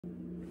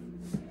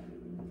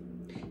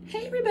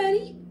Hey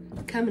everybody,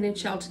 coming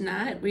at y'all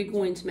tonight, we're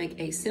going to make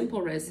a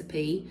simple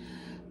recipe.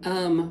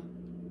 I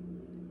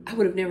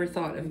would have never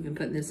thought of even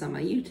putting this on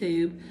my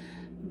YouTube,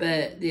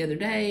 but the other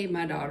day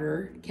my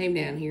daughter came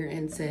down here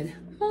and said,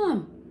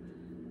 "Mom,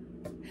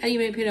 how do you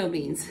make pinto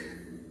beans?"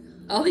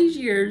 All these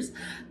years,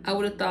 I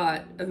would have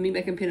thought of me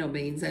making pinto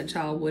beans, that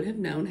child would have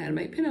known how to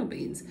make pinto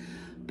beans,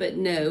 but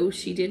no,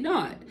 she did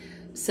not.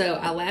 So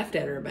I laughed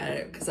at her about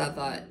it because I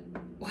thought,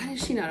 why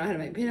does she not know how to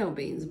make pinto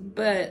beans?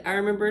 But I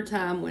remember a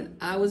time when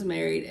I was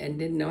married and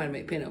didn't know how to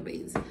make pinto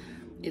beans.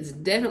 It's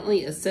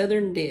definitely a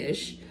southern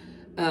dish.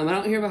 I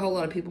don't hear of a whole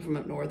lot of people from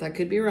up north. I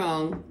could be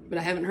wrong, but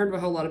I haven't heard of a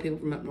whole lot of people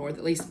from up north.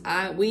 At least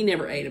we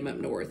never ate them up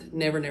north.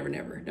 Never, never,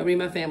 never. Nobody in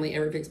my family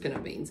ever fixed pinto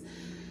beans.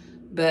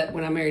 But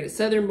when I married a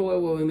southern boy,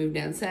 when we moved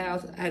down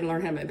south, I had to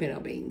learn how to make pinto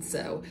beans.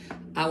 So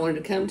I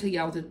wanted to come to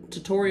y'all with a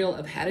tutorial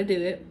of how to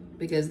do it,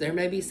 because there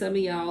may be some of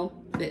y'all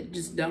that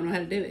just don't know how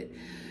to do it.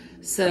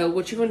 So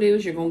what you're gonna do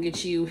is you're gonna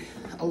get you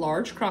a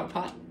large crock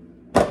pot.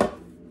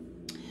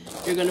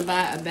 You're gonna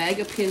buy a bag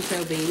of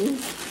pinto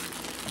beans.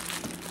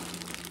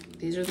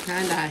 These are the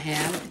kind I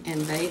have, and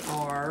they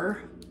are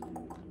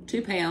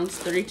 2 pounds,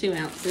 32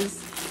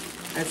 ounces.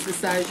 That's the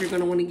size you're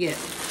gonna wanna get.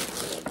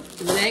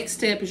 The next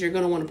step is you're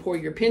gonna wanna pour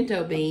your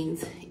pinto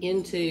beans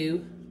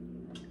into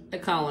a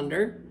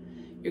colander.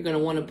 You're gonna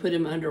wanna put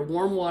them under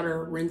warm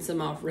water, rinse them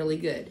off really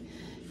good.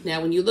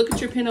 Now, when you look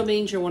at your pinto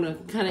beans, you wanna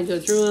kinda go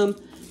through them,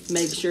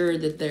 make sure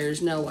that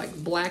there's no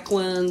like black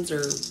ones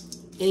or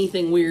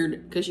anything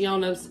weird, because y'all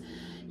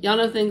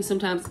know things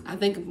sometimes. I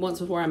think once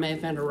before I may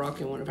have found a rock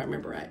in one, if I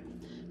remember right.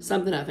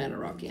 Something I found a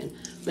rock in.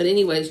 But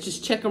anyways,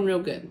 just check them real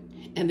good.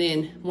 And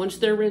then once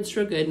they're rinsed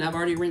real good, and I've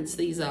already rinsed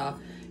these off,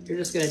 you're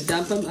just gonna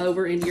dump them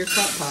over into your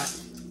crock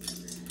pot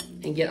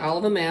and get all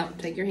of them out.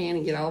 Take your hand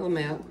and get all of them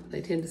out.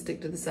 They tend to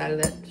stick to the side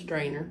of that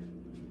strainer.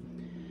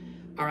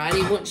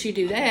 Alrighty, once you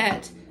do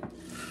that,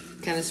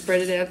 kind of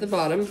spread it out at the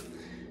bottom.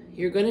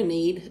 You're gonna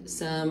need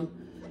some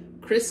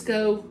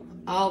Crisco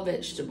all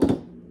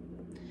vegetable.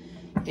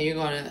 And you're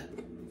gonna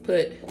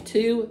put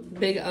 2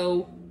 big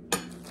old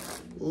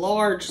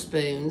large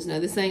spoons. Now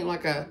this ain't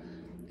like a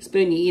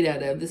spoon you eat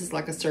out of. This is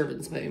like a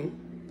serving spoon.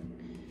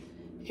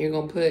 You're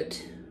gonna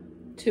put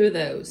 2 of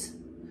those,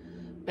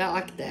 about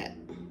like that.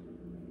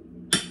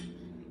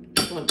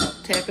 You're gonna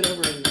tap it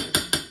over in there.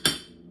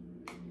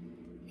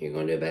 You're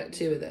gonna do about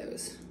 2 of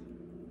those.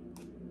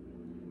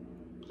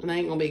 And they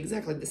ain't gonna be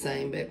exactly the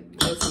same, but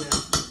close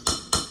enough.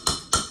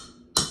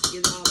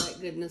 Get all that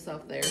goodness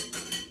off there.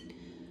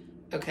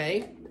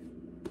 Okay.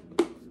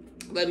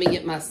 Let me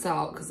get my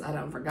salt, because I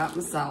done forgot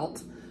my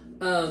salt.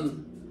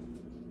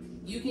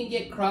 You can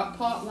get crock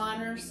pot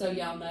liners, so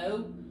y'all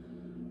know.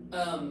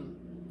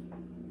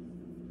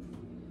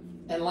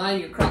 And line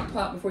your crock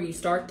pot before you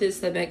start this.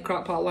 They make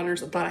crock pot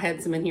liners. I thought I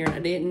had some in here and I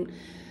didn't.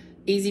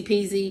 Easy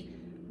peasy.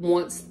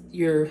 Once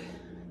you're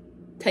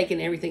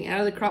taking everything out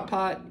of the crock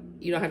pot,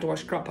 you don't have to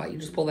wash the crock pot. You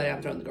just pull that out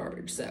and throw it in the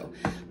garbage. So,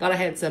 thought I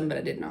had some, but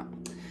I did not.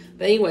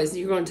 But anyways,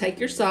 you're going to take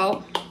your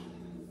salt.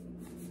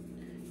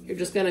 You're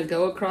just going to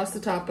go across the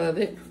top of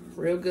it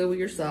real good with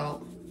your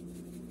salt.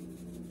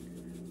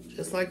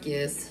 Just like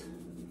this.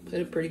 Put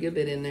a pretty good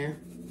bit in there.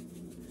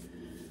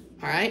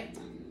 All right.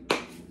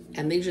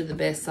 And these are the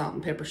best salt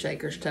and pepper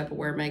shakers.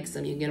 Tupperware makes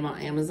them. You can get them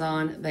on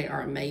Amazon. They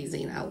are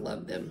amazing. I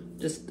love them.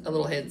 Just a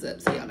little heads up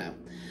so y'all know.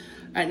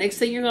 All right, next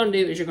thing you're going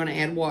to do is you're going to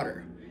add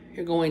water.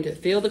 You're going to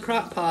fill the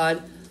crock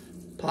pot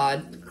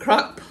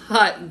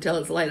until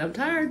it's late. I'm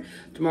tired.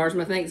 Tomorrow's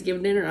my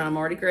Thanksgiving dinner and I'm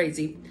already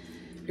crazy.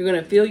 You're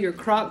going to fill your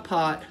crock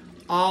pot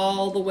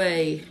all the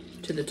way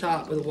to the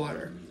top with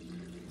water.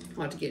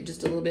 I'll have to get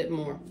just a little bit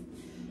more.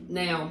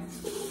 Now,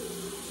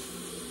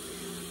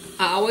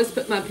 I always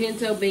put my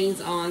pinto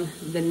beans on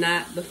the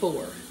night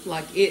before.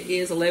 Like it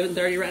is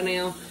 11:30 right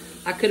now.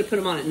 I could have put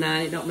them on at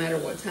 9. It don't matter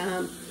what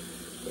time.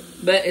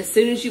 But as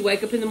soon as you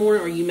wake up in the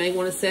morning, or you may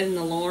want to set an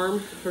alarm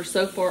for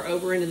so far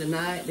over into the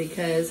night,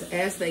 because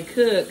as they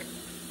cook,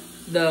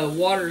 the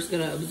water is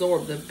going to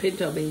absorb. The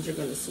pinto beans are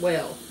going to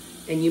swell.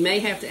 And you may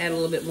have to add a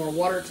little bit more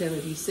water to them.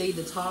 If you see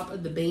the top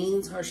of the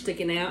beans are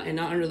sticking out and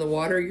not under the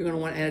water, you're going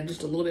to want to add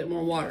just a little bit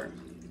more water.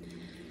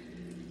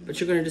 But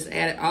you're going to just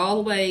add it all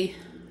the way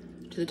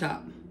to the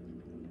top.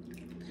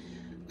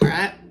 All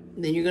right.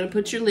 Then you're going to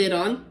put your lid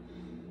on.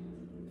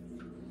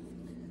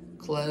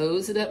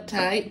 Close it up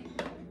tight.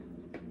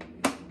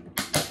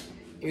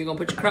 You're going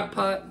to put your crock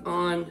pot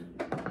on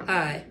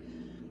high.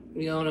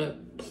 You're going to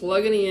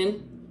plug it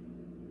in.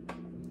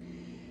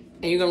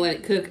 And you're going to let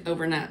it cook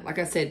overnight. Like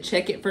I said,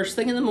 check it first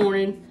thing in the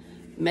morning.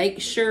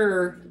 Make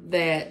sure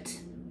that...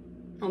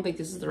 I don't think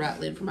this is the right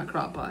lid for my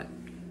crock pot.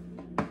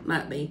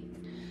 Might be.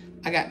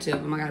 I got 2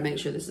 of them. I got to make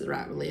sure this is the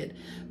right lid.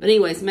 But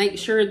anyways, make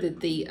sure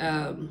that the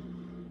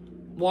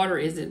water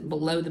isn't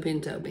below the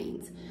pinto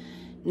beans.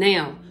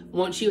 Now,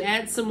 once you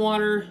add some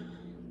water,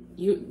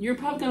 you're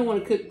probably going to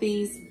want to cook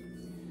these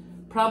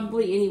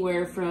probably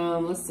anywhere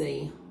from, let's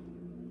see.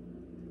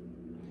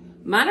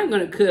 Mine are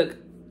going to cook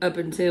up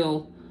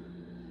until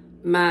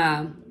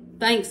my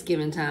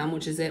Thanksgiving time,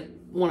 which is at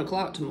 1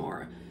 o'clock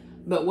tomorrow.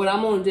 But what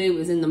I'm gonna do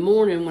is in the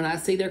morning when I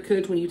see they're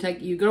cooked, when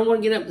you're gonna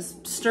wanna get up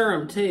and stir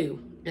them too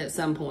at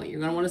some point.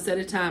 You're gonna wanna set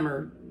a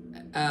timer.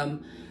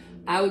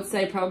 I would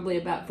say probably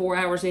about 4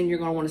 hours in, you're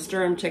gonna wanna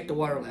stir them, check the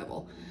water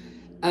level.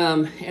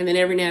 And then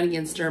every now and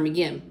again, stir them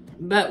again.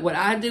 But what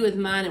I do with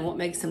mine and what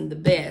makes them the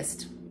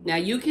best, now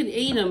you can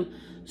eat them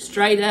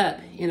straight up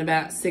in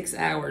about 6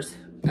 hours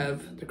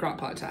of the crock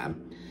pot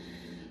time.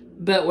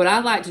 But what I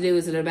like to do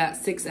is at about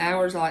 6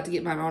 hours, I like to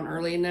get mine on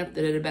early enough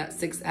that at about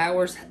 6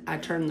 hours, I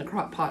turn the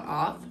crock pot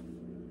off,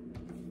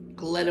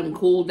 let them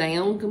cool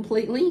down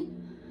completely,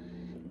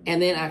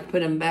 and then I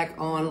put them back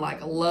on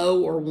like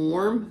low or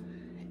warm,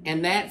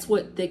 and that's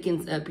what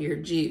thickens up your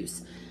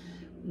juice.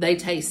 They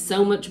taste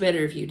so much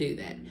better if you do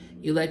that.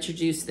 You let your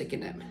juice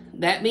thicken up.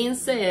 That being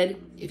said,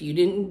 if you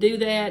didn't do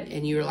that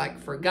and you're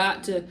like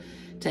forgot to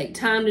take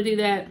time to do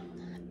that,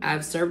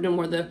 I've served them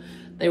where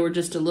they were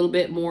just a little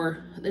bit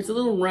more, it's a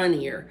little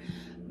runnier.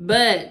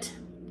 But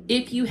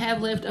if you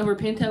have leftover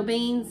pinto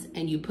beans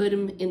and you put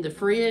them in the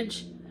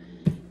fridge,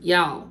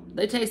 y'all,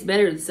 they taste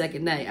better the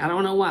second day. I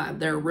don't know why.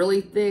 They're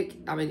really thick.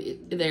 I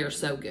mean, they are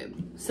so good.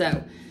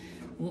 So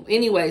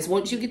anyways,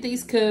 once you get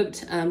these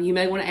cooked, you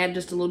may want to add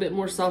just a little bit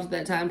more salt at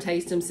that time,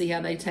 taste them, see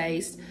how they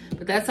taste.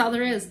 But that's all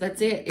there is.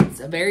 That's it.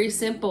 It's a very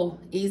simple,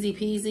 easy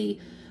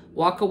peasy,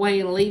 walk away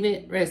and leave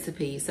it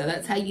recipe. So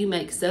that's how you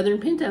make Southern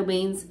pinto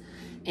beans.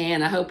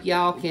 And I hope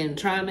y'all can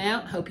try them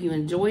out. Hope you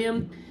enjoy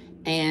them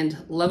and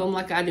love them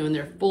like I do. And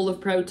they're full of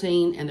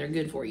protein and they're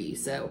good for you.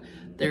 So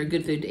they're a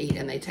good food to eat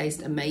and they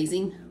taste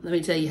amazing. Let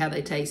me tell you how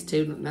they taste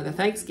too. Now the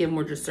Thanksgiving,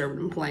 we're just serving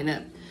them plain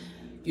up.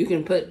 You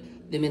can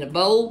put them in a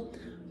bowl,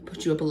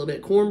 put you up a little bit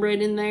of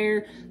cornbread in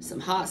there, some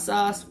hot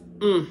sauce,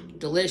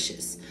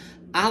 delicious.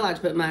 I like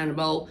to put mine in a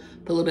bowl,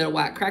 put a little bit of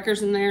white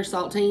crackers in there,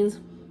 saltines,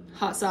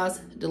 hot sauce,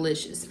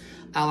 delicious.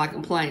 I like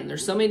them plain.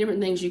 There's so many different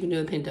things you can do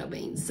with pinto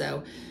beans.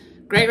 So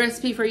great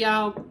recipe for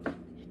y'all.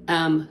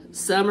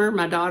 Summer,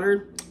 my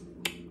daughter,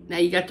 now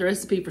you got the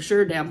recipe for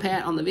sure down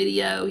pat on the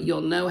video.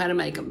 You'll know how to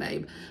make them,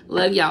 babe.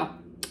 Love y'all.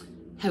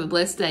 Have a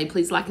blessed day.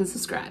 Please like and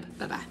subscribe.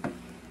 Bye-bye.